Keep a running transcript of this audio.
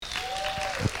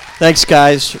Thanks,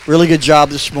 guys. Really good job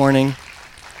this morning.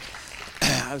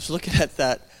 I was looking at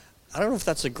that. I don't know if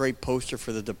that's a great poster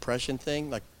for the depression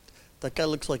thing. Like, that guy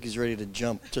looks like he's ready to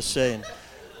jump. Just saying.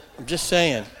 I'm just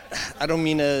saying. I don't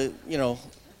mean to, I'm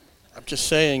just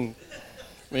saying.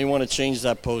 We want to change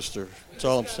that poster. That's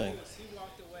all I'm saying.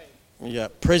 Yeah.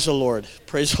 Praise the Lord.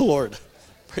 Praise the Lord.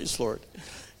 Praise the Lord.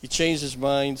 He changed his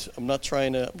mind. I'm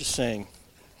just saying.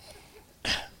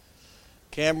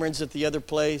 Cameron's at the other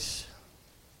place.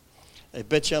 I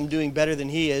bet you I'm doing better than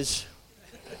he is.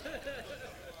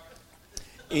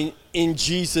 In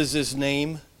Jesus'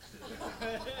 name.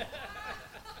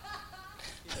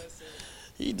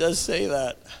 He does say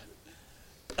that.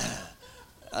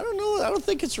 I don't know. I don't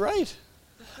think it's right.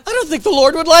 I don't think the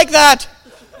Lord would like that.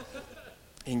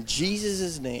 In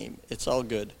Jesus' name. It's all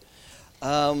good.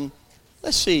 Let's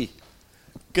see.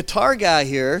 Guitar guy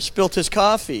here spilt his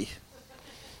coffee.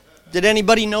 Did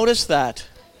anybody notice that?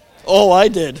 Oh, I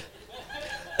did.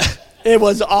 It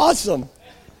was awesome.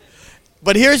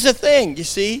 But here's the thing, you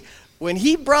see, when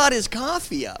he brought his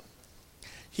coffee up,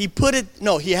 he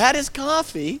had his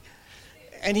coffee,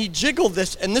 and he jiggled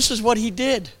this, and this is what he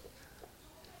did.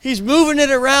 He's moving it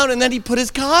around, and then he put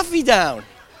his coffee down.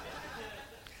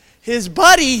 His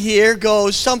buddy here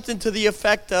goes something to the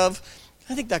effect of,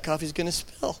 I think that coffee's going to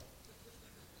spill.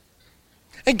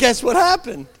 And guess what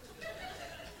happened?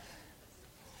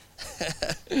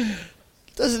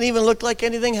 Doesn't even look like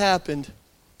anything happened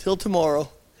till tomorrow.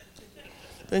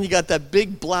 Then you got that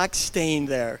big black stain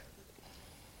there.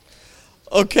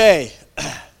 Okay.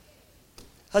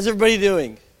 How's everybody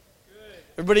doing? Good.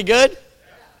 Everybody good?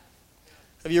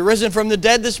 Have you risen from the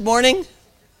dead this morning?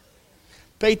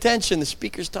 Pay attention. The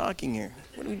speaker's talking here.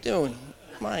 What are we doing?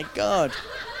 My God.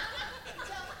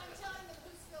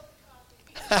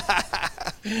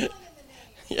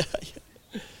 Yeah.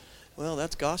 Well,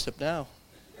 that's gossip now.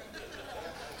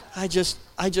 I just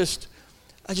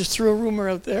threw a rumor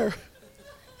out there.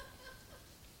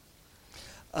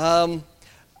 I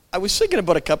was thinking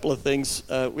about a couple of things.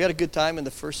 We had a good time in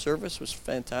the first service. It was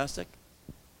fantastic.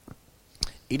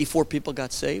 84 people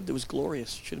got saved. It was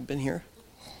glorious. Should have been here.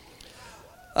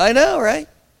 I know, right?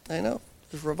 I know.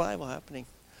 There's revival happening.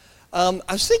 I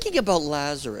was thinking about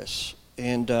Lazarus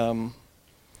and,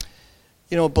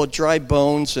 about dry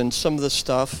bones and some of the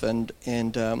stuff. And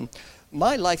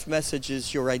my life message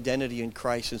is your identity in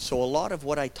Christ. And so a lot of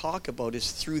what I talk about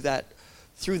is through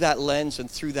that lens and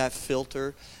through that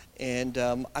filter. And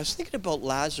I was thinking about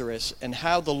Lazarus and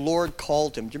how the Lord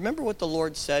called him. Do you remember what the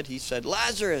Lord said? He said,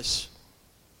 Lazarus,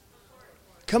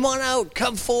 come on out,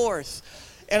 come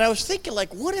forth. And I was thinking,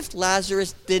 what if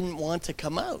Lazarus didn't want to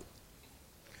come out?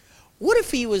 What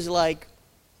if he was like,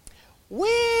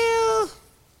 well,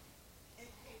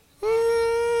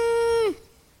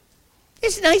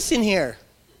 it's nice in here.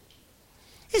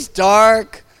 It's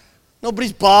dark.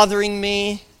 Nobody's bothering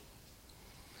me.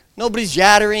 Nobody's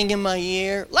yattering in my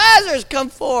ear. Lazarus, come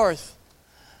forth.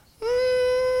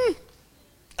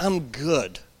 I'm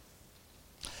good.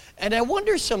 And I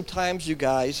wonder sometimes, you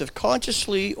guys, if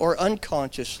consciously or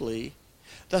unconsciously,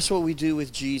 that's what we do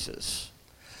with Jesus.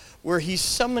 Where he's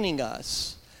summoning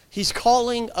us. He's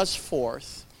calling us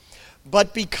forth.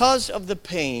 But because of the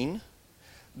pain,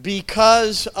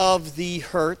 because of the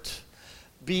hurt,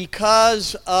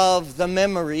 because of the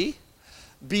memory,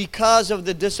 because of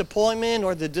the disappointment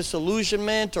or the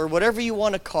disillusionment or whatever you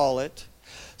want to call it,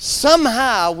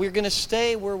 somehow we're going to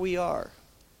stay where we are.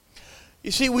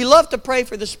 You see, we love to pray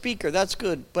for the speaker. That's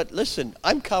good. But listen,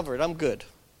 I'm covered. I'm good.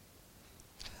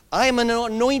 I am an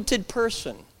anointed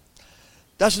person.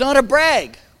 That's not a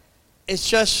brag. It's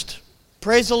just,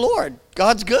 praise the Lord.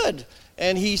 God's good.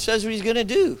 And he says what he's going to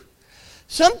do.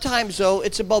 Sometimes, though,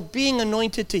 it's about being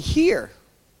anointed to hear.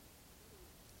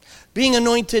 Being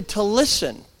anointed to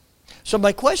listen. So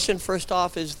my question first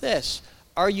off is this.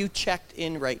 Are you checked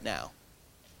in right now?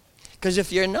 Because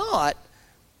if you're not,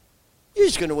 you're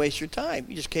just going to waste your time.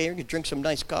 You just came, you drink some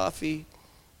nice coffee,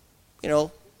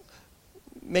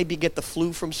 maybe get the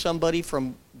flu from somebody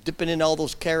from dipping in all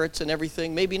those carrots and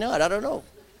everything. Maybe not, I don't know.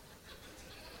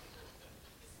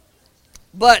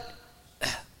 But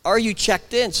are you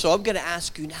checked in? So I'm going to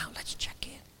ask you now, let's check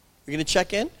in. You're going to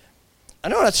check in? I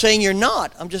know I'm not saying you're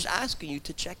not. I'm just asking you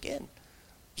to check in,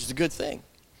 which is a good thing.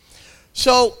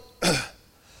 So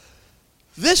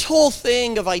this whole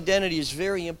thing of identity is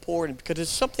very important because it's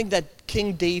something that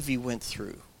King David went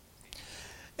through.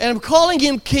 And I'm calling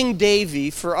him King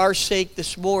David for our sake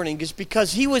this morning is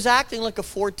because he was acting like a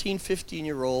 14,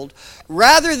 15-year-old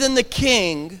rather than the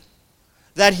king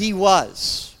that he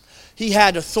was. He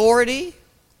had authority.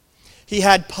 He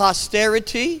had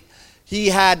posterity. He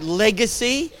had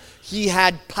legacy. He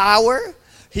had power.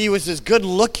 He was as good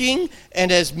looking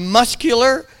and as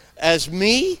muscular as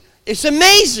me. It's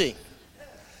amazing.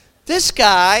 This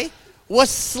guy was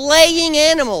slaying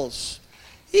animals.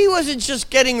 He wasn't just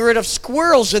getting rid of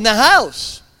squirrels in the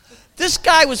house. This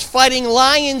guy was fighting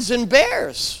lions and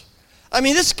bears. I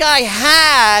mean, this guy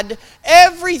had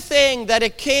everything that a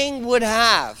king would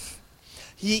have.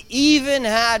 He even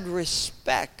had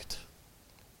respect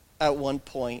at one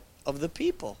point of the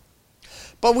people.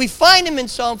 But we find him in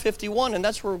Psalm 51, and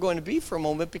that's where we're going to be for a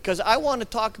moment, because I want to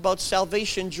talk about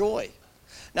salvation joy.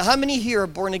 Now, how many here are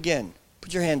born again?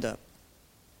 Put your hand up.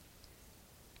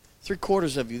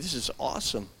 3/4 of you. This is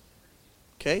awesome.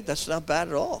 Okay, that's not bad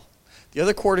at all. The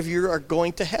other quarter of you are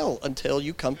going to hell until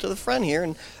you come to the front here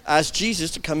and ask Jesus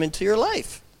to come into your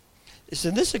life.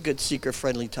 Isn't this a good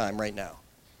seeker-friendly time right now?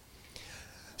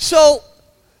 So,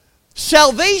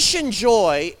 salvation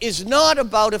joy is not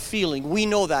about a feeling. We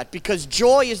know that, because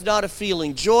joy is not a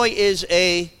feeling. Joy is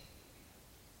a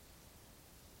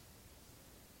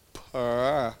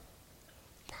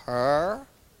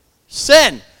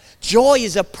person. Joy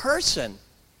is a person.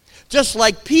 Just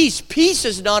like peace. Peace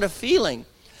is not a feeling.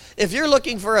 If you're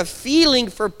looking for a feeling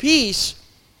for peace,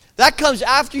 that comes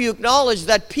after you acknowledge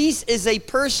that peace is a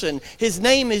person. His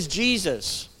name is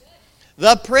Jesus,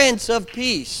 the Prince of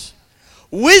Peace.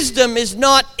 Wisdom is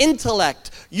not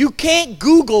intellect. You can't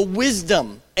Google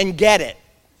wisdom and get it.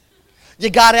 You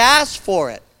got to ask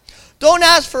for it. Don't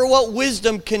ask for what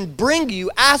wisdom can bring you.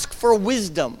 Ask for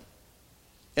wisdom.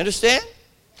 You understand?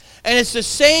 And it's the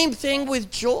same thing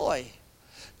with joy.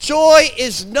 Joy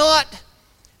is not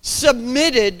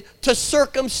submitted to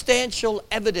circumstantial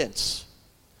evidence.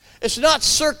 It's not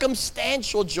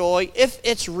circumstantial joy if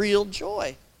it's real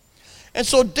joy. And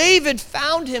so David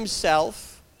found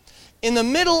himself in the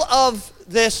middle of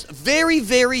this very,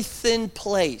 very thin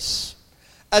place,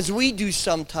 as we do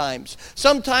sometimes.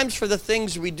 Sometimes for the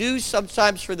things we do,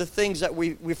 sometimes for the things that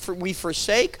we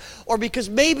forsake, or because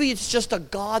maybe it's just a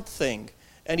God thing,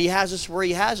 and he has us where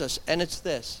he has us. And it's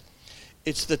this.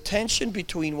 It's the tension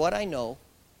between what I know,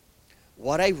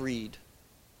 what I read,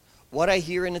 what I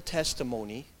hear in a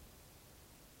testimony,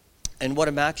 and what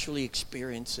I'm actually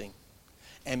experiencing.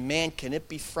 And man, can it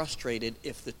be frustrated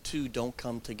if the two don't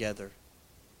come together.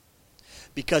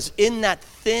 Because in that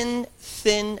thin,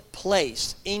 thin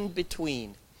place in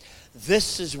between,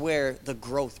 this is where the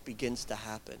growth begins to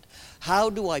happen. How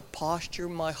do I posture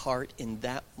my heart in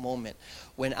that moment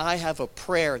when I have a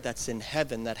prayer that's in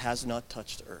heaven that has not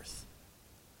touched earth?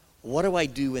 What do I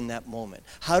do in that moment?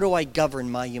 How do I govern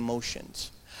my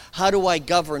emotions? How do I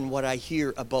govern what I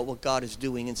hear about what God is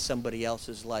doing in somebody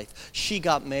else's life? She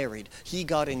got married. He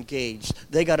got engaged.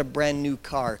 They got a brand new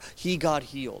car. He got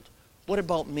healed. What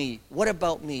about me? What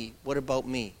about me? What about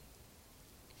me?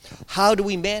 How do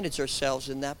we manage ourselves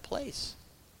in that place?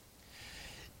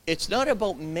 It's not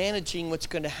about managing what's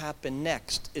going to happen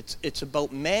next. It's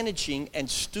about managing and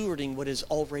stewarding what has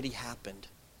already happened.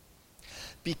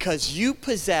 Because you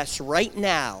possess right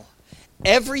now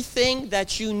everything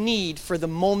that you need for the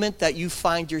moment that you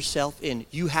find yourself in.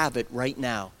 You have it right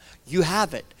now. You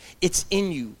have it. It's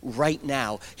in you right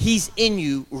now. He's in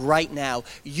you right now.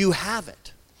 You have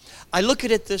it. I look at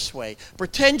it this way.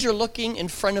 Pretend you're looking in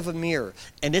front of a mirror.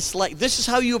 And it's like, this is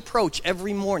how you approach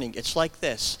every morning. It's like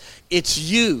this. It's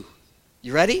you.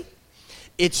 You ready?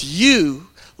 It's you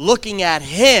looking at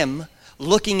him,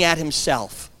 looking at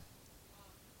himself.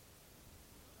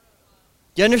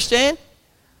 You understand?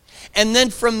 And then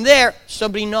from there,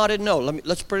 somebody nodded no.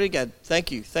 Let's put it again. Thank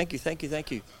you, thank you, thank you,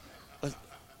 thank you.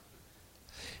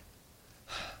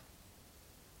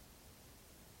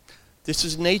 This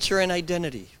is nature and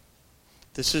identity.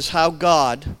 This is how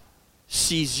God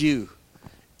sees you.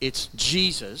 It's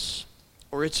Jesus,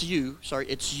 or it's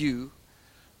you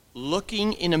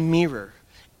looking in a mirror,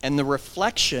 and the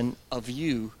reflection of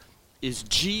you is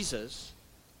Jesus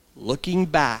looking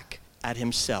back at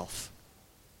himself.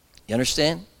 You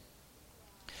understand?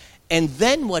 And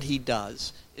then what he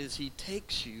does is he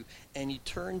takes you and he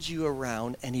turns you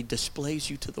around and he displays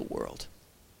you to the world.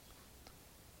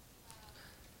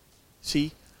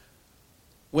 See,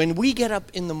 when we get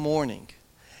up in the morning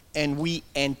and we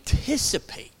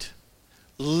anticipate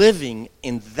living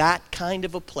in that kind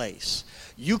of a place,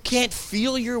 you can't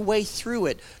feel your way through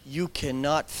it. You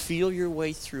cannot feel your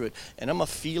way through it. And I'm a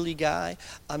feely guy.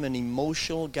 I'm an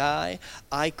emotional guy.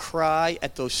 I cry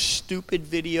at those stupid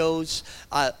videos.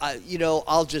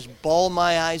 I'll just bawl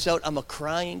my eyes out. I'm a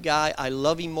crying guy. I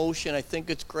love emotion. I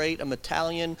think it's great. I'm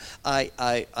Italian.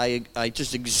 I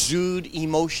just exude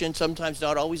emotion. Sometimes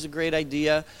not always a great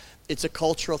idea. It's a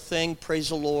cultural thing. Praise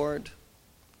the Lord.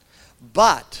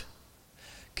 But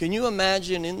Can you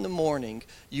imagine in the morning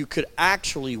you could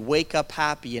actually wake up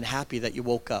happy and happy that you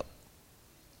woke up?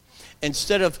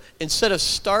 Instead of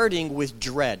starting with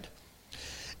dread.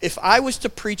 If I was to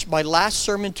preach my last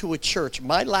sermon to a church,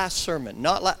 my last sermon,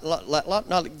 not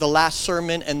the last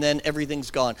sermon and then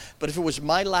everything's gone, but if it was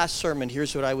my last sermon,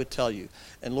 here's what I would tell you.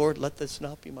 And Lord, let this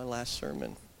not be my last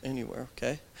sermon anywhere,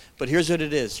 okay? But here's what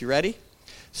it is. You ready?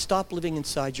 Stop living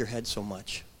inside your head so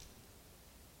much.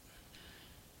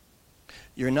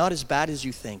 You're not as bad as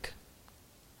you think.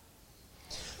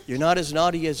 You're not as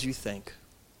naughty as you think.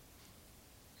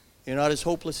 You're not as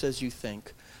hopeless as you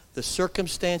think. The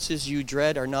circumstances you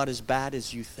dread are not as bad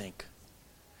as you think.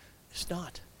 It's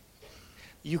not.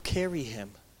 You carry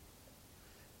him.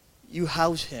 You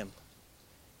house him.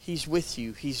 He's with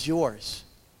you. He's yours.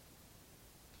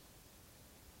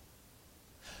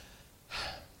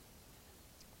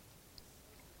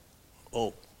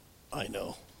 Oh, I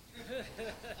know.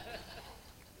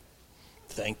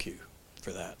 Thank you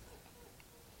for that.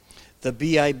 The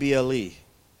Bible.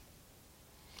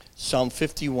 Psalm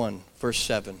 51, verse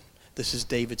 7. This is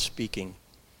David speaking.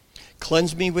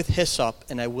 Cleanse me with hyssop,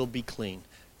 and I will be clean.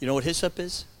 You know what hyssop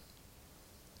is?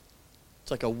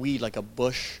 It's like a weed, like a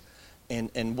bush.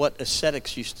 And what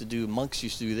ascetics used to do, monks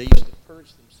used to do, they used to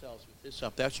purge themselves with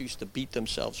hyssop. They actually used to beat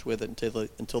themselves with it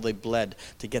until they bled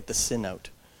to get the sin out.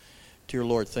 Dear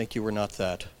Lord, thank you we're not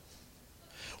that.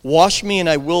 Wash me, and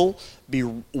I will be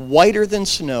whiter than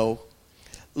snow.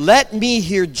 Let me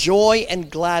hear joy and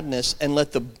gladness, and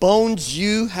let the bones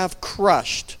you have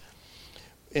crushed.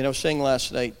 And I was saying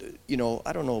last night, I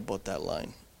don't know about that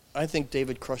line. I think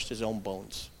David crushed his own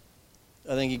bones.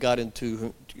 I think he got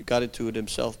into it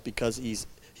himself because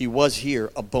he was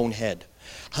here a bonehead.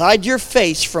 Hide your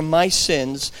face from my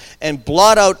sins and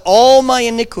blot out all my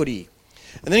iniquity.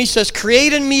 And then he says,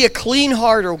 create in me a clean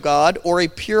heart, O God, or a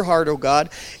pure heart, O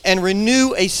God, and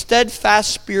renew a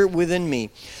steadfast spirit within me.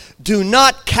 Do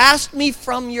not cast me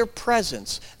from your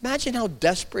presence. Imagine how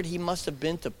desperate he must have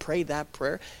been to pray that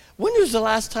prayer. When was the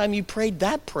last time you prayed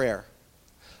that prayer?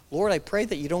 Lord, I pray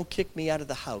that you don't kick me out of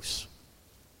the house,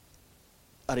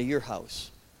 out of your house,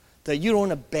 that you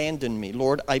don't abandon me.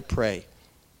 Lord, I pray.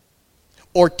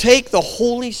 Or take the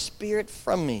Holy Spirit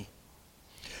from me.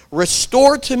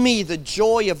 Restore to me the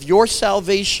joy of your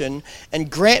salvation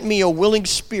and grant me a willing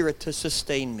spirit to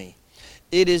sustain me.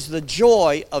 It is the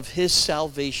joy of his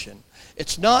salvation.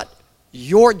 It's not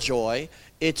your joy,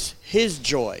 it's his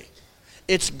joy.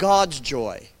 It's God's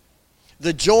joy.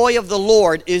 The joy of the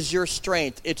Lord is your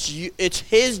strength. It's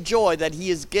his joy that he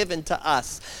has given to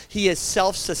us. He is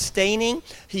self-sustaining.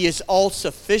 He is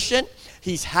all-sufficient.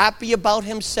 He's happy about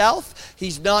himself.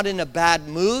 He's not in a bad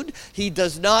mood. He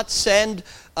does not send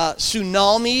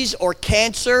tsunamis or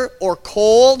cancer or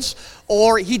colds,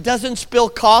 or he doesn't spill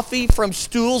coffee from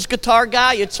stools, guitar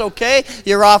guy. It's okay.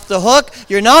 You're off the hook.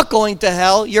 You're not going to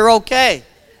hell. You're okay.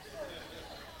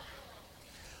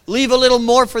 Leave a little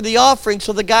more for the offering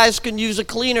so the guys can use a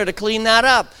cleaner to clean that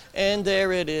up. And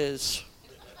there it is.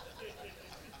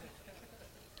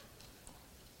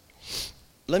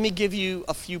 Let me give you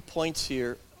a few points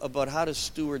here about how to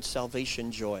steward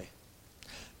salvation joy.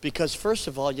 Because first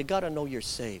of all, you got to know you're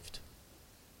saved.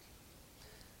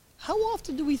 How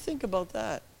often do we think about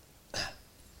that?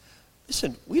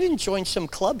 Listen, we didn't join some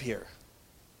club here.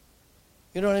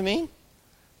 You know what I mean?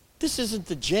 This isn't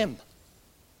the gym.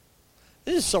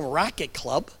 This is some racket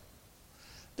club.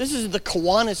 This isn't the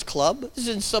Kiwanis club. This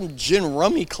isn't some gin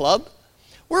rummy club.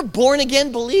 We're born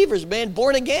again believers, man.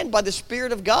 Born again by the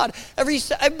Spirit of God.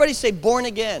 Everybody say born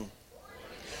again.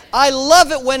 I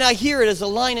love it when I hear it as a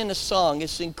line in a song.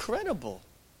 It's incredible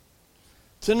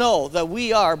to know that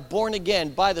we are born again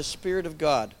by the Spirit of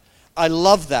God. I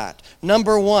love that.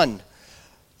 Number one,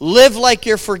 live like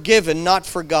you're forgiven, not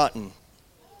forgotten.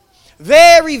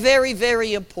 Very, very,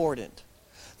 very important.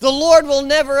 The Lord will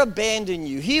never abandon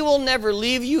you. He will never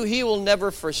leave you. He will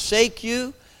never forsake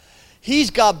you.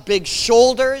 He's got big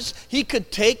shoulders. He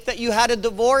could take that you had a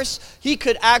divorce. He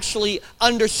could actually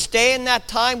understand that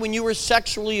time when you were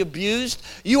sexually abused.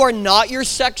 You are not your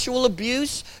sexual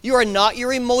abuse. You are not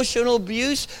your emotional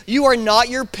abuse. You are not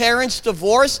your parents'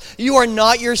 divorce. You are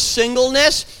not your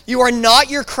singleness. You are not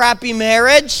your crappy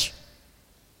marriage.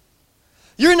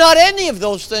 You're not any of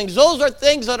those things. Those are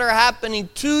things that are happening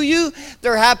to you.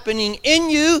 They're happening in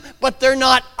you, but they're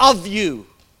not of you.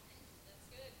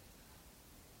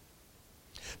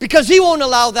 Because he won't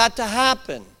allow that to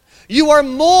happen. You are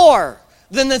more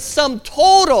than the sum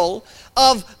total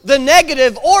of the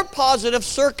negative or positive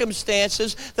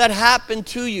circumstances that happen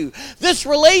to you. This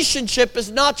relationship is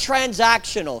not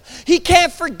transactional. He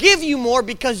can't forgive you more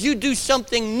because you do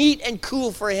something neat and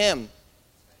cool for him.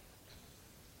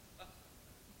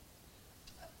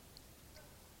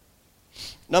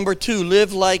 Number 2,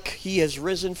 live like he has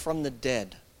risen from the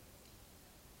dead.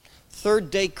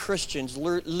 Third-day Christians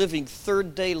living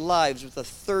third-day lives with a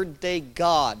third-day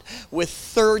God, with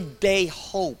third-day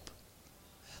hope.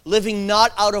 Living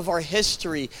not out of our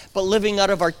history, but living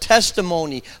out of our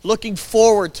testimony, looking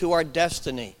forward to our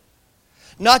destiny.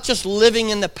 Not just living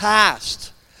in the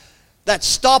past.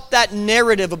 Stop that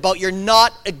narrative about you're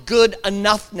not a good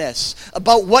enoughness,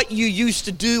 about what you used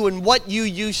to do and what you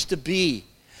used to be.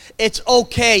 It's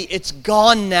okay. It's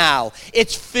gone now.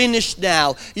 It's finished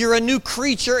now. You're a new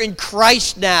creature in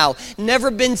Christ now. Never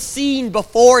been seen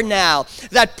before now.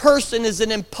 That person is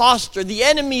an imposter. The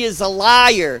enemy is a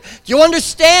liar. Do you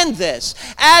understand this?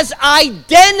 As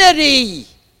identity,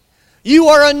 you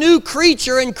are a new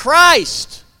creature in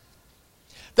Christ.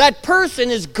 That person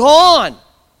is gone.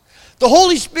 The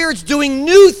Holy Spirit's doing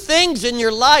new things in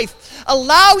your life.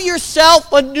 Allow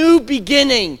yourself a new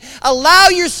beginning. Allow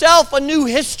yourself a new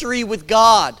history with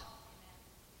God.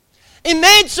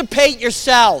 Emancipate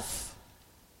yourself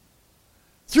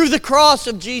through the cross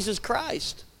of Jesus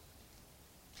Christ.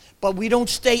 But we don't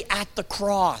stay at the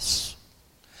cross.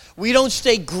 We don't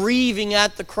stay grieving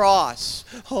at the cross.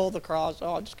 Oh, the cross.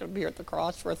 Oh, I'm just going to be here at the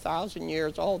cross for 1,000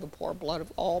 years. Oh, the poor blood.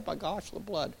 Oh, my gosh, the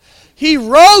blood. He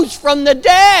rose from the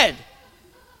dead.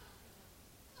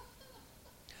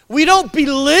 We don't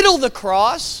belittle the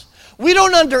cross. We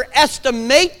don't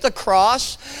underestimate the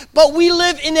cross. But we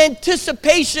live in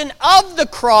anticipation of the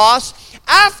cross,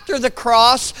 after the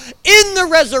cross, in the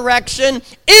resurrection,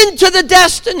 into the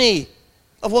destiny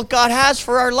of what God has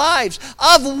for our lives,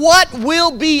 of what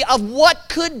will be, of what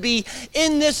could be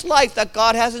in this life that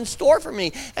God has in store for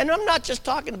me. And I'm not just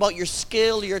talking about your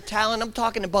skill, your talent. I'm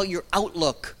talking about your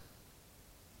outlook.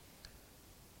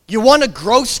 You want to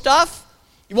grow stuff?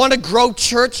 You want to grow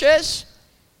churches?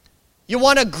 You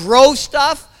want to grow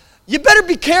stuff? You better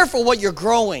be careful what you're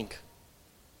growing.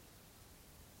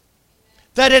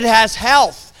 That it has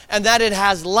health and that it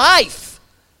has life.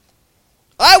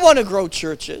 I want to grow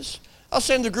churches. I was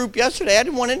saying to the group yesterday, I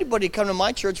didn't want anybody to come to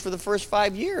my church for the first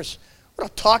 5 years.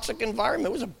 What a toxic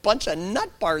environment. It was a bunch of nut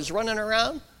bars running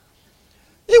around.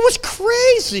 It was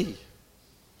crazy.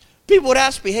 People would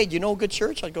ask me, hey, do you know a good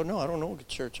church? I'd go, no, I don't know a good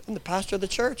church. I'm the pastor of the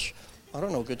church. I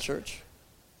don't know a good church.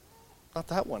 Not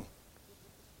that one.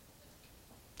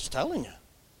 Just telling you.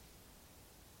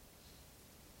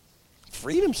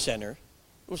 Freedom Center,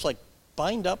 it was like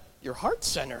bind up your heart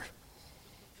center.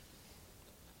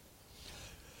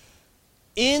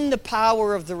 In the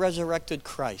power of the resurrected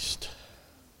Christ,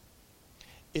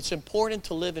 it's important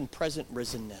to live in present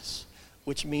risenness,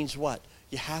 which means what?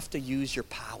 You have to use your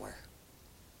power.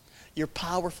 You're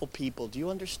powerful people. Do you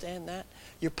understand that?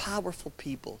 You're powerful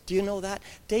people. Do you know that?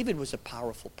 David was a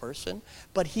powerful person,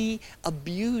 but he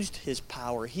abused his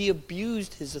power. He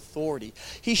abused his authority.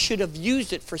 He should have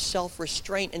used it for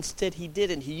self-restraint. Instead, he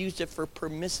didn't. He used it for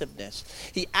permissiveness.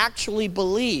 He actually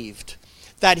believed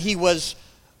that he was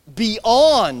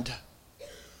beyond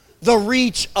the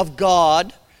reach of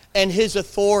God and his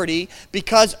authority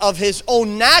because of his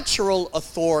own natural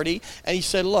authority. And he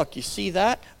said, look, you see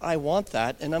that? I want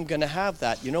that, and I'm going to have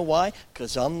that. You know why?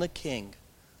 Because I'm the king.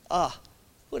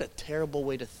 What a terrible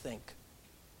way to think.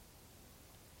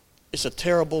 It's a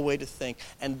terrible way to think.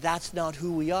 And that's not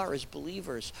who we are as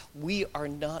believers. We are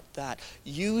not that.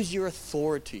 Use your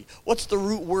authority. What's the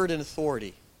root word in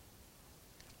authority?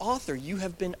 Author. You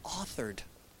have been authored.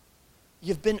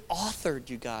 You've been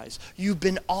authored, you guys. You've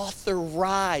been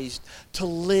authorized to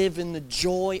live in the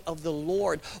joy of the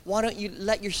Lord. Why don't you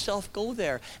let yourself go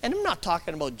there? And I'm not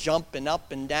talking about jumping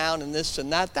up and down and this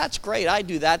and that. That's great. I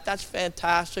do that. That's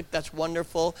fantastic. That's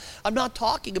wonderful. I'm not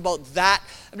talking about that.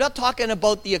 I'm not talking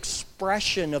about the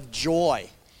expression of joy.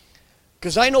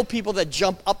 Because I know people that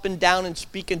jump up and down and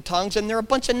speak in tongues, and they're a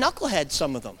bunch of knuckleheads,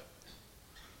 some of them.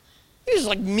 They're just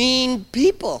like mean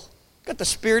people. Got the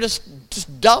spirit of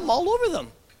just dumb all over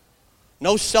them.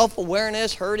 No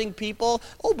self-awareness, hurting people.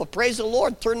 Oh, but praise the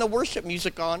Lord, turn the worship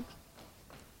music on.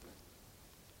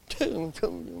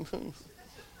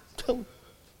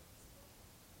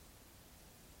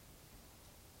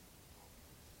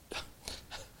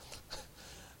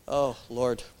 Oh,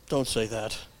 Lord, don't say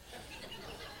that.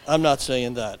 I'm not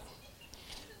saying that.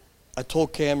 I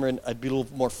told Cameron I'd be a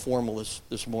little more formal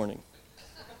this morning.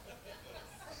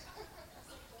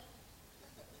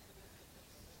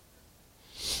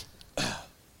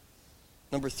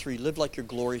 Number 3, live like you're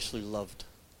gloriously loved.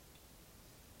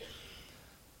 Do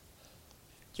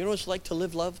you know what it's like to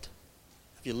live loved?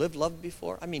 Have you lived loved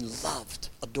before? I mean loved,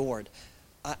 adored.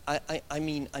 I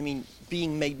mean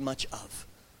being made much of.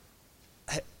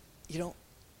 You know,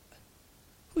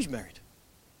 who's married?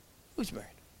 Who's married?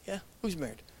 Yeah, who's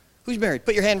married? Who's married?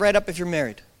 Put your hand right up if you're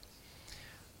married.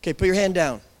 Okay, put your hand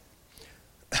down.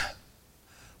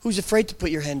 Who's afraid to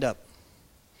put your hand up?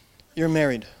 You're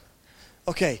married.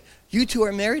 Okay, you two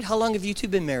are married? How long have you two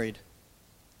been married?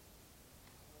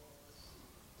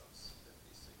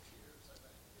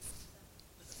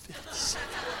 56 years.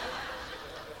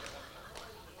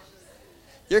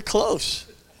 You're close.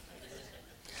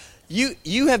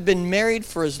 You have been married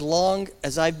for as long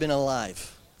as I've been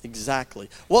alive. Exactly.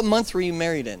 What month were you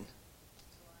married in?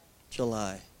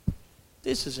 July.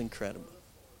 This is incredible.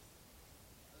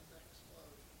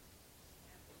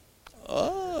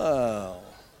 Oh.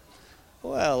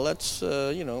 Well, let's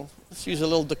use a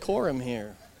little decorum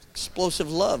here. Explosive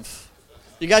love.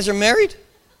 You guys are married?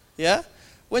 Yeah?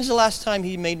 When's the last time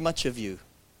he made much of you?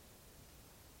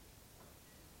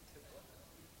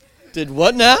 Did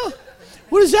what now?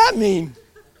 What does that mean?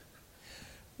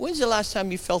 When's the last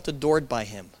time you felt adored by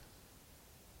him?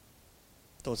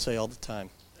 Don't say all the time.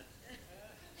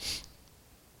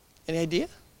 Any idea?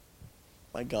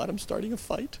 My God, I'm starting a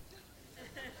fight.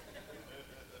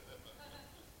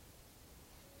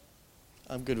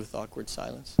 I'm good with awkward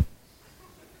silence.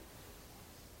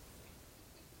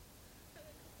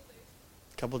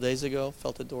 A couple days ago,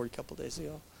 felt adored a couple days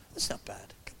ago. That's not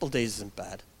bad. A couple days isn't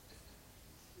bad.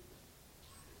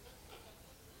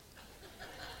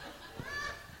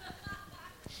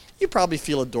 You probably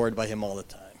feel adored by him all the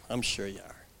time. I'm sure you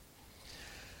are.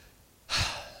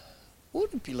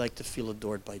 What would it be like to feel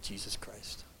adored by Jesus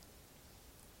Christ?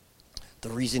 The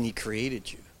reason he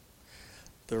created you.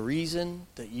 The reason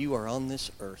that you are on this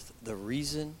earth. The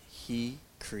reason he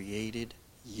created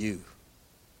you.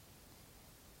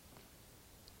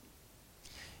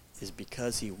 Is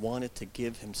because he wanted to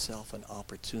give himself an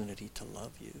opportunity to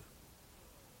love you.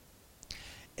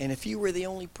 And if you were the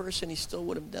only person, he still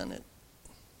would have done it.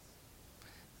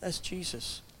 That's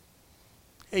Jesus.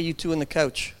 Hey, you two on the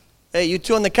couch. Hey, you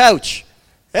two on the couch.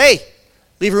 Hey,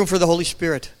 leave room for the Holy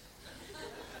Spirit.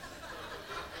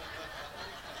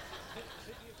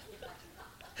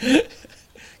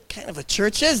 Kind of a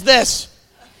church is this?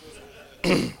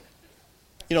 You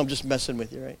know, I'm just messing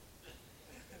with you, right?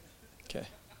 Okay.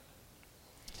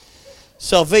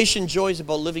 Salvation joy is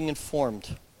about living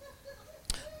informed.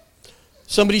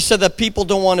 Somebody said that people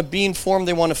don't want to be informed,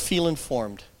 they want to feel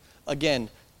informed. Again,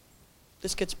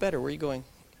 this gets better. Where are you going?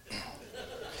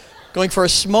 Going for a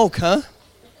smoke, huh?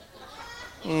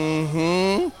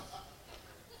 Mm-hmm.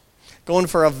 Going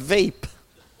for a vape.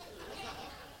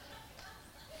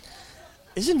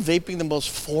 Isn't vaping the most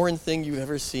foreign thing you've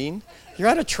ever seen? You're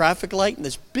at a traffic light and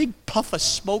this big puff of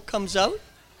smoke comes out.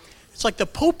 It's like the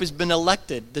Pope has been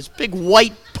elected. This big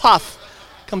white puff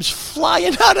comes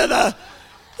flying out of the...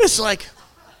 It's like,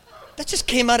 that just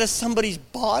came out of somebody's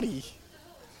body.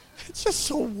 It's just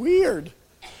so weird.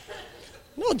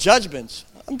 No judgments.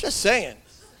 I'm just saying.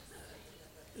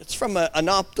 It's from an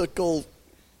optical...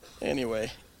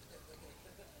 Anyway.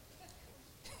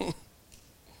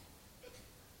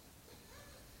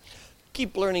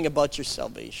 Keep learning about your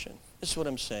salvation. That's what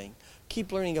I'm saying.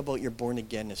 Keep learning about your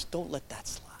born-againness. Don't let that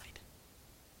slide.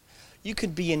 You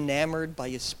could be enamored by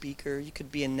a speaker. You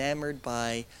could be enamored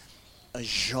by a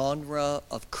genre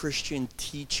of Christian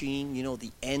teaching, you know,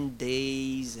 the end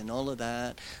days and all of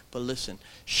that. But listen,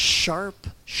 the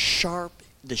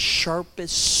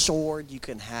sharpest sword you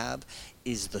can have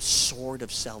is the sword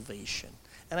of salvation.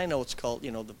 And I know it's called,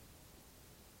 you know,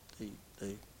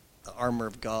 the armor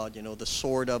of God, you know, the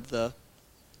sword of the,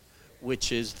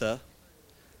 which is the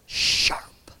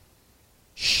sharp.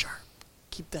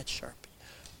 Keep that sharp.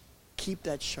 Keep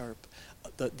that sharp.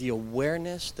 The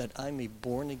awareness that I'm a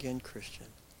born-again Christian,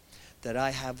 that I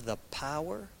have the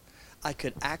power, I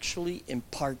could actually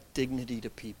impart dignity to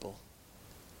people.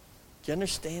 Do you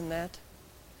understand that?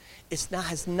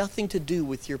 Has nothing to do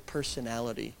with your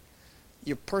personality.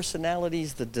 Your personality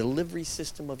is the delivery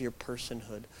system of your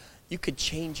personhood. You could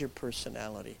change your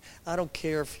personality. I don't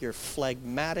care if you're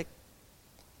phlegmatic,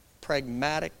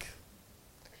 pragmatic,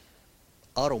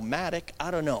 automatic,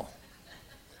 I don't know.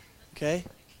 Okay?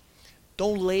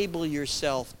 Don't label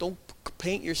yourself. Don't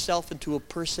paint yourself into a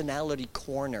personality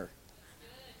corner.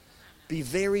 Be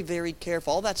very, very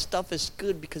careful. All that stuff is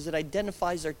good because it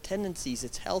identifies our tendencies.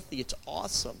 It's healthy. It's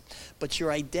awesome. But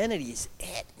your identity is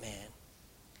it, man.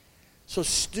 So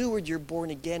steward your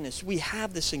born-againness. We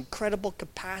have this incredible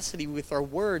capacity with our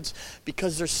words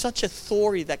because there's such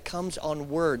authority that comes on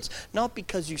words. Not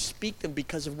because you speak them,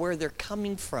 because of where they're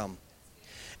coming from.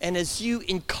 And as you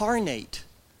incarnate,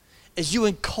 as you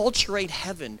enculturate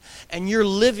heaven, and you're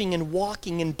living and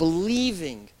walking and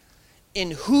believing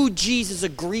in who Jesus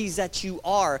agrees that you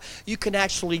are, you can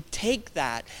actually take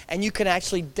that and you can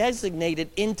actually designate it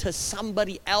into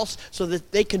somebody else so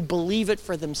that they can believe it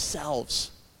for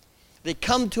themselves. They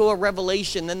come to a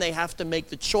revelation, then they have to make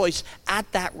the choice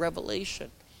at that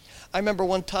revelation. I remember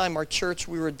one time our church,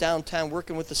 we were downtown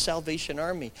working with the Salvation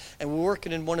Army, and we were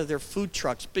working in one of their food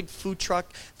trucks, big food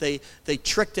truck. They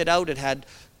tricked it out.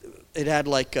 It had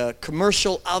like a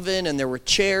commercial oven, and there were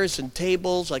chairs and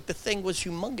tables. Like, the thing was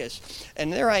humongous.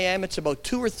 And there I am, it's about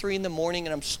 2 or 3 in the morning,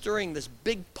 and I'm stirring this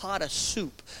big pot of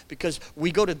soup because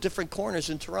we go to different corners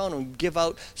in Toronto and give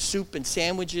out soup and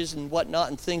sandwiches and whatnot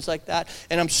and things like that.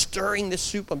 And I'm stirring this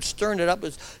soup. I'm stirring it up.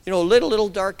 It's, a little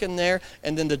dark in there.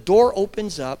 And then the door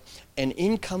opens up, and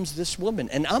in comes this woman.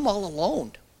 And I'm all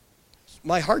alone.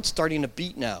 My heart's starting to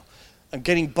beat now. I'm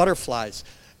getting butterflies.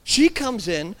 She comes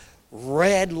in,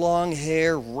 red long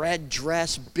hair, red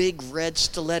dress, big red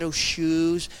stiletto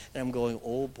shoes, and I'm going,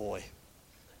 oh boy.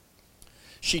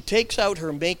 She takes out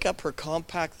her makeup, her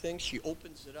compact thing, she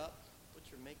opens it up, puts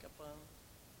her makeup on.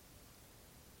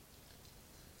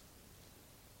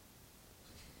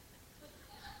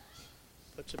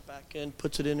 Puts it back in,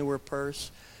 puts it into her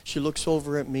purse. She looks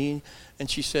over at me and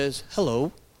she says,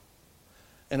 hello.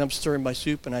 And I'm stirring my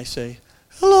soup and I say,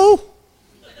 hello.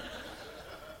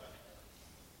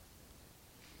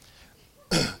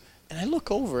 And I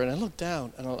look over and I look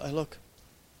down and I look.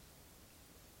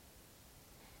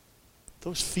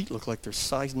 Those feet look like they're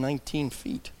size 19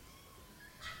 feet.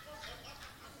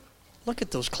 Look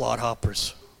at those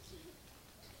clodhoppers.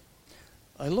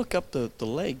 I look up the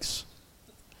legs.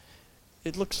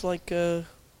 It looks like, looks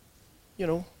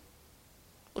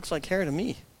like hair to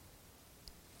me.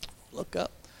 Look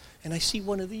up and I see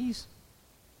one of these.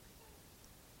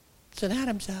 It's an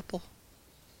Adam's apple.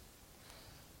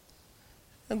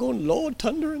 I'm going, Lord,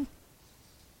 thundering.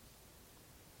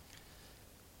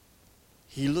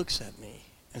 He looks at me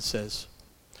and says,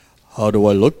 how do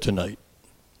I look tonight?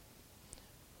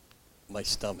 My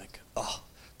stomach. Oh,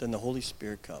 then the Holy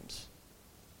Spirit comes.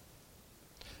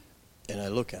 And I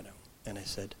look at him and I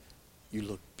said, you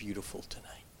look beautiful tonight.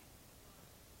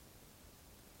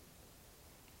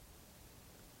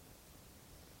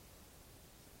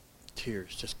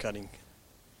 Tears just cutting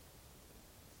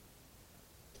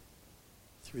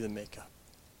through the makeup.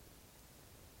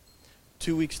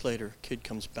 2 weeks later, a kid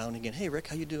comes bounding in. Hey, Rick,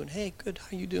 how you doing? Hey, good,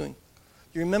 how you doing?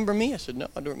 You remember me? I said, no,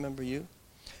 I don't remember you.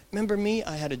 Remember me?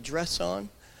 I had a dress on.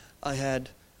 I had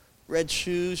red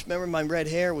shoes. Remember my red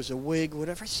hair was a wig,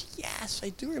 whatever. I said, yes, I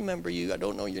do remember you. I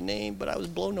don't know your name, but I was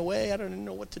blown away. I don't even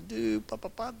know what to do.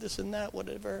 This and that,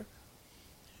 whatever.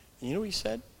 And you know what he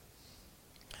said?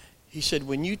 He said,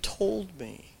 when you told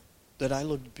me that I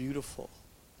looked beautiful,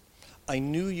 I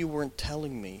knew you weren't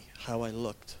telling me how I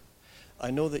looked. I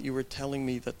know that you were telling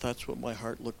me that that's what my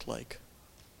heart looked like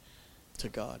to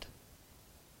God.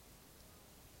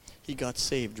 He got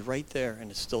saved right there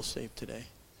and is still saved today.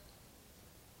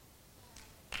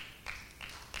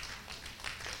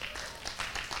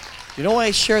 You know why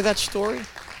I share that story?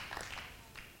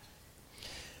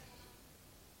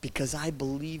 Because I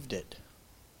believed it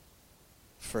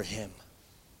for him.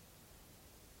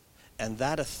 And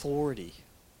that authority,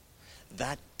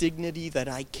 that dignity that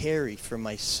I carry for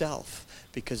myself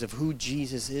because of who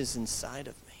Jesus is inside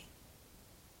of me,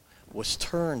 was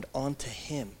turned onto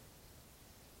him.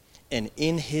 And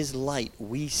in his light,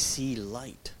 we see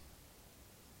light.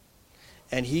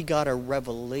 And he got a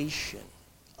revelation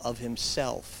of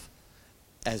himself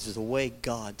as the way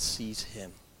God sees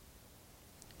him.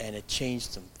 And it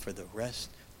changed him for the rest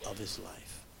of his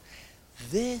life.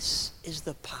 This is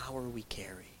the power we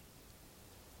carry.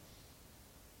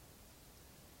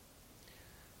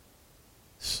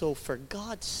 So for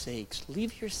God's sakes,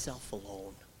 leave yourself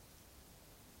alone.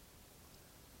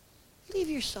 Leave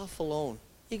yourself alone.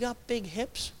 You got big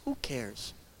hips? Who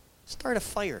cares? Start a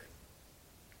fire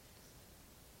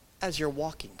as you're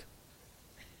walking.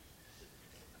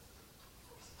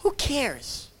 Who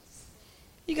cares?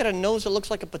 You got a nose that looks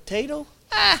like a potato?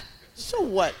 So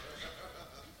what?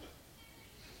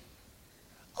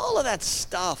 All of that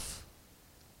stuff.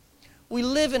 We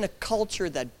live in a culture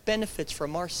that benefits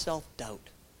from our self-doubt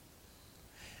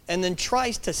and then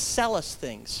tries to sell us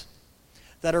things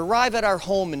that arrive at our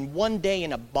home in one day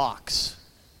in a box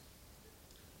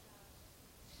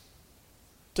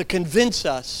to convince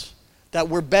us that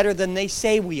we're better than they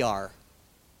say we are.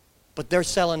 But they're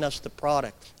selling us the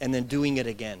product and then doing it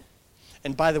again.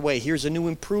 And by the way, here's a new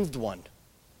improved one.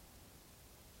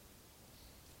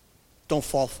 Don't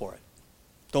fall for it.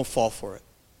 Don't fall for it.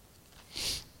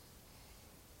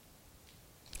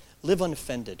 Live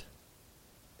unoffended.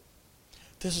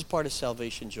 This is part of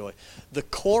salvation joy. The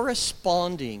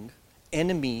corresponding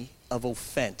enemy of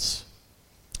offense,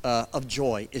 of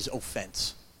joy, is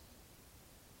offense.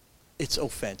 It's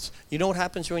offense. You know what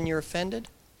happens when you're offended?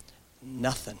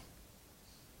 Nothing.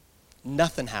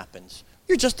 Nothing happens.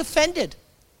 You're just offended.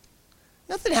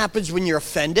 Nothing happens when you're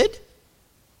offended.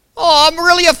 Oh, I'm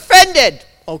really offended.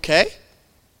 Okay.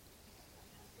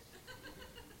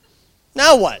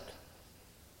 Now what?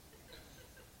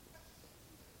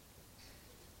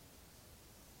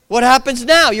 What happens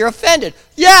now? You're offended.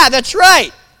 Yeah, that's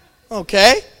right.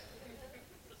 Okay.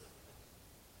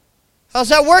 How's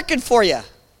that working for you?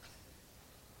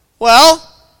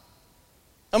 Well,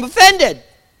 I'm offended.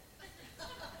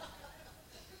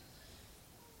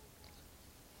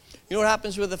 You know what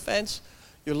happens with offense?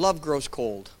 Your love grows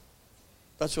cold.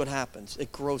 That's what happens.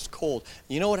 It grows cold.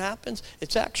 You know what happens?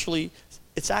 It's actually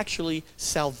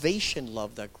salvation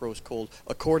love that grows cold.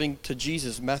 According to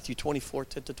Jesus, Matthew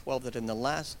 24:10-12, that in the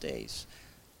last days,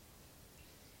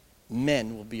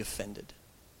 men will be offended.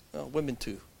 Well, women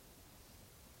too.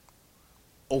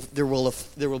 Oh, there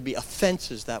will be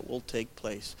offenses that will take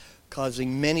place,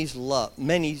 causing many's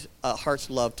heart's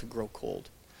love to grow cold.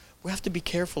 We have to be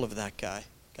careful of that,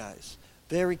 guys.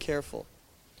 Very careful.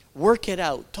 Work it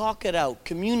out. Talk it out.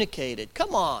 Communicate it.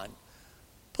 Come on.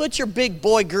 Put your big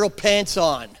boy girl pants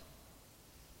on.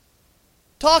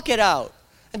 Talk it out.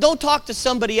 And don't talk to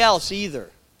somebody else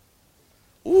either.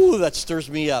 Ooh, that stirs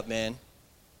me up, man.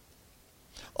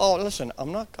 Oh, listen,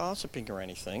 I'm not gossiping or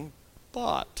anything,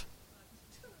 but...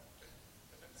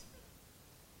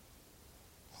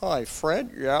 Hi,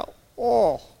 Fred. Yeah.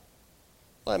 Oh,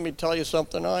 let me tell you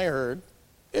something I heard.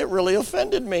 It really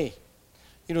offended me.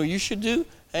 You know what you should do?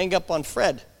 Hang up on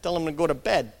Fred. Tell him to go to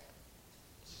bed.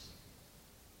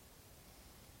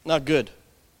 Not good.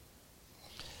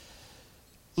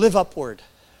 Live upward.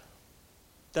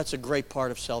 That's a great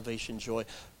part of salvation joy.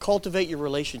 Cultivate your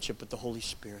relationship with the Holy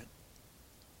Spirit.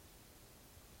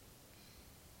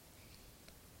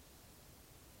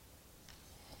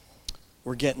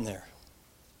 We're getting there.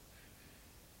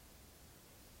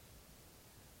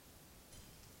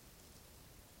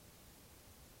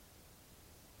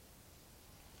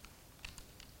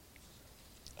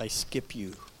 I skip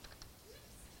you.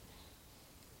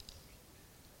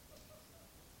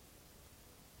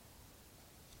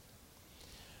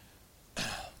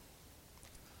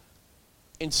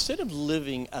 Instead of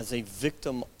living as a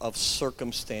victim of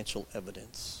circumstantial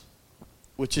evidence,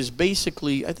 which is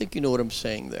basically, I think you know what I'm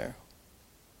saying there,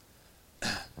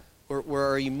 where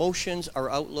our emotions, our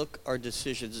outlook, our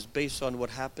decisions is based on what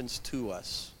happens to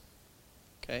us,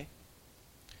 okay?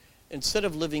 Instead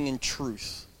of living in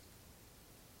truth,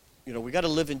 you know, we got to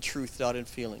live in truth, not in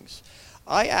feelings.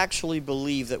 I actually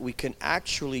believe that we can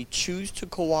actually choose to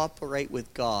cooperate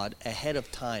with God ahead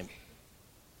of time.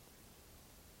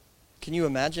 Can you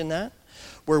imagine that?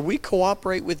 Where we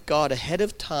cooperate with God ahead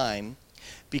of time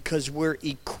because we're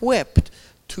equipped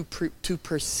to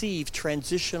perceive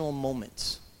transitional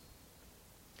moments.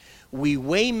 We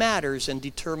weigh matters and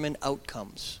determine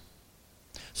outcomes.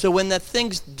 So when the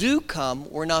things do come,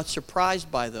 we're not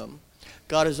surprised by them.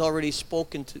 God has already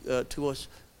spoken to us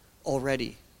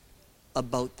already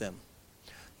about them.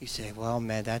 You say, well,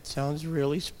 man, that sounds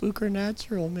really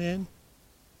spookernatural, man.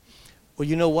 Well,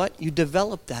 you know what? You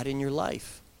develop that in your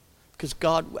life because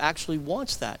God actually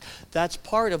wants that. That's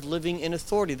part of living in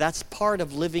authority. That's part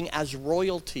of living as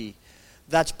royalty.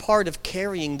 That's part of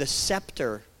carrying the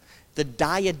scepter, the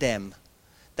diadem.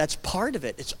 That's part of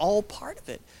it. It's all part of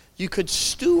it. You could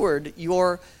steward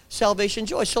your salvation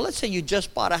joy. So let's say you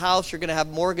just bought a house, you're going to have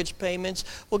mortgage payments.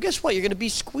 Well, guess what? You're going to be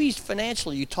squeezed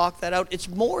financially. You talk that out. It's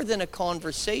more than a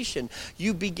conversation.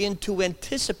 You begin to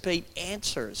anticipate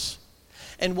answers.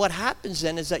 And what happens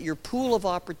then is that your pool of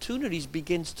opportunities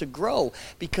begins to grow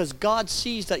because God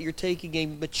sees that you're taking a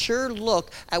mature look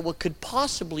at what could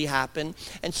possibly happen,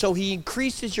 and so he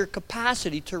increases your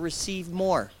capacity to receive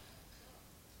more.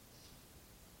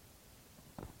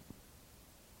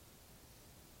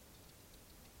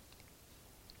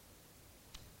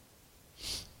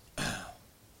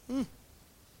 Let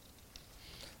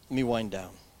me wind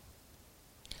down.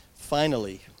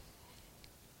 Finally,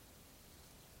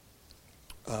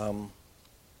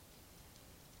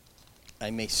 I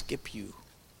may skip you.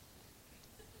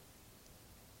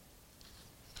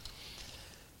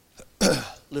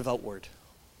 Live outward.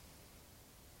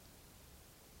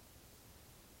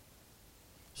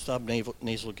 Stop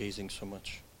nasal gazing so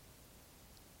much.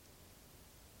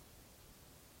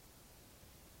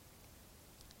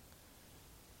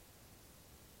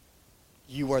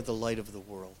 You are the light of the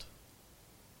world.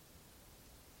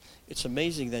 It's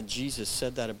amazing that Jesus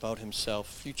said that about himself.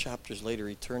 A few chapters later,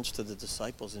 he turns to the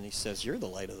disciples and he says, "You're the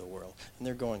light of the world." And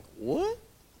they're going, "What?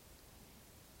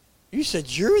 You said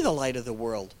you're the light of the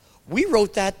world." "We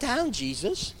wrote that down,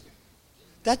 Jesus.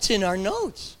 That's in our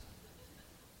notes.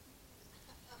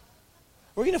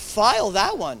 We're going to file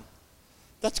that one.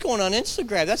 That's going on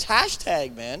Instagram. That's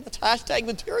hashtag, man. That's hashtag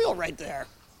material right there."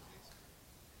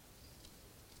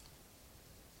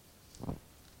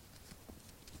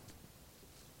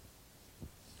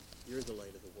 You're the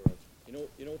light of the world.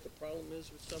 You know what the problem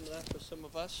is with some of that for some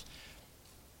of us?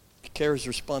 It carries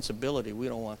responsibility. We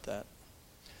don't want that.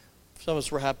 Some of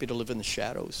us, we're happy to live in the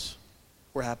shadows.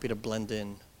 We're happy to blend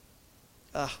in.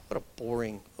 What a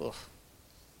boring, ugh.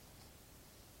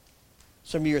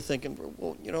 Some of you are thinking,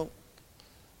 well, what do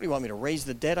you want me to raise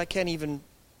the dead? I can't even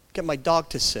get my dog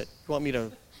to sit. You want me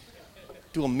to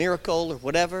do a miracle or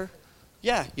whatever?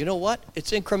 Yeah, you know what?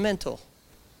 It's incremental.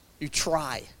 You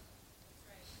try.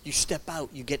 You step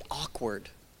out. You get awkward.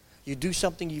 You do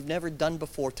something you've never done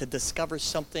before to discover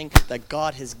something that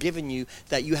God has given you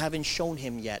that you haven't shown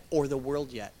him yet or the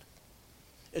world yet.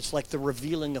 It's like the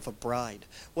revealing of a bride.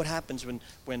 What happens when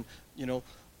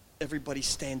everybody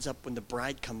stands up when the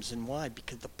bride comes in? Why?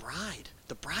 Because the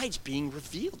bride's being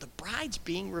revealed. The bride's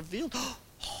being revealed. Oh,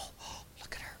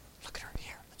 look at her. Look at her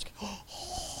here. Let's go.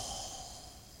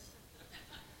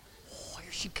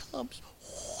 Here she comes.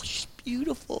 Oh, she's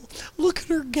beautiful. Look at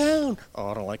her gown. Oh,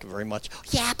 I don't like it very much.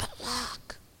 Yeah, but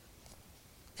look.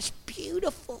 It's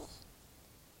beautiful.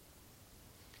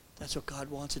 That's what God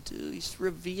wants to do. He's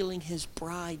revealing his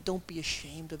bride. Don't be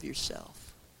ashamed of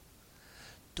yourself.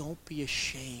 Don't be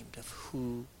ashamed of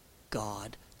who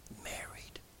God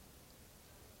married.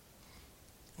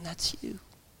 And that's you.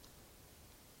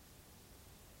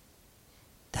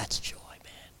 That's joy,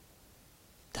 man.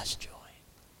 That's joy.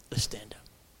 Let's stand up.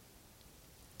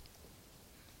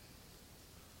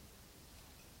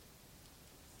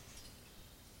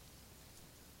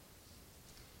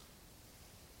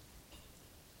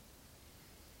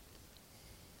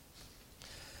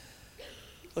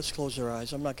 Let's close our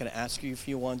eyes. I'm not going to ask you if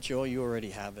you want joy. You already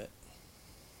have it.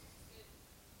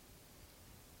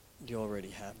 You already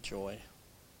have joy.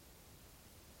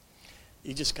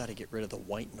 You just got to get rid of the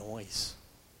white noise.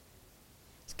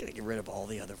 Just got to get rid of all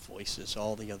the other voices,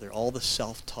 all the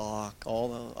self-talk, all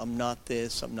the I'm not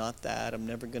this, I'm not that, I'm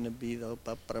never going to be the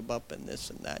up and this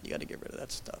and that. You got to get rid of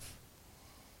that stuff.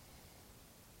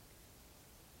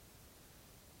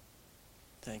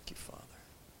 Thank you, Father.